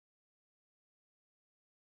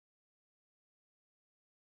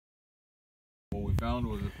What we found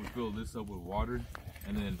was if we fill this up with water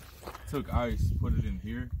and then took ice, put it in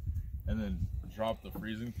here, and then drop the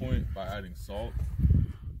freezing point by adding salt,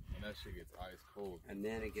 and that shit gets ice cold. And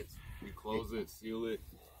then it gets... You close it, seal it,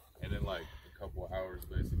 and then like a couple of hours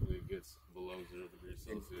basically it gets below 0 degrees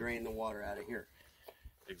Celsius. And drain the water out of here.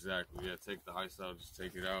 Exactly, yeah, take the ice out, just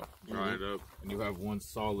take it out, dry it up, and you have one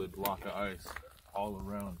solid block of ice all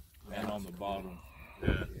around and on the bottom.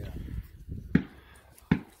 Yeah.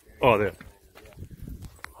 Oh, there.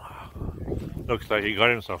 Looks like he got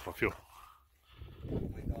himself a few. My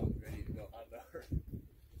dog's ready to go.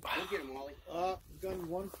 Look at him, Wally. Got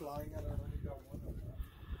one flying. I don't know. We got one of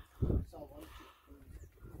them. I saw one.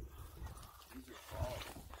 These are solid.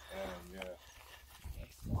 Yeah.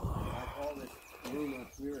 I call this room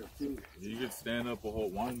up here too. You could stand up a whole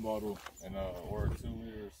wine bottle and or a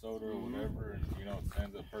 2-liter soda or whatever, and you know it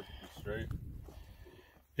stands up perfectly straight.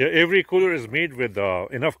 Yeah, every cooler is made with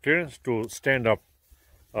enough clearance to stand up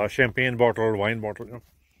a champagne bottle, wine bottle. You know?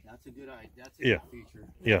 That's a good idea. That's a Yeah. good feature.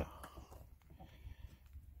 Yeah.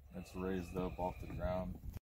 It's raised up off the ground.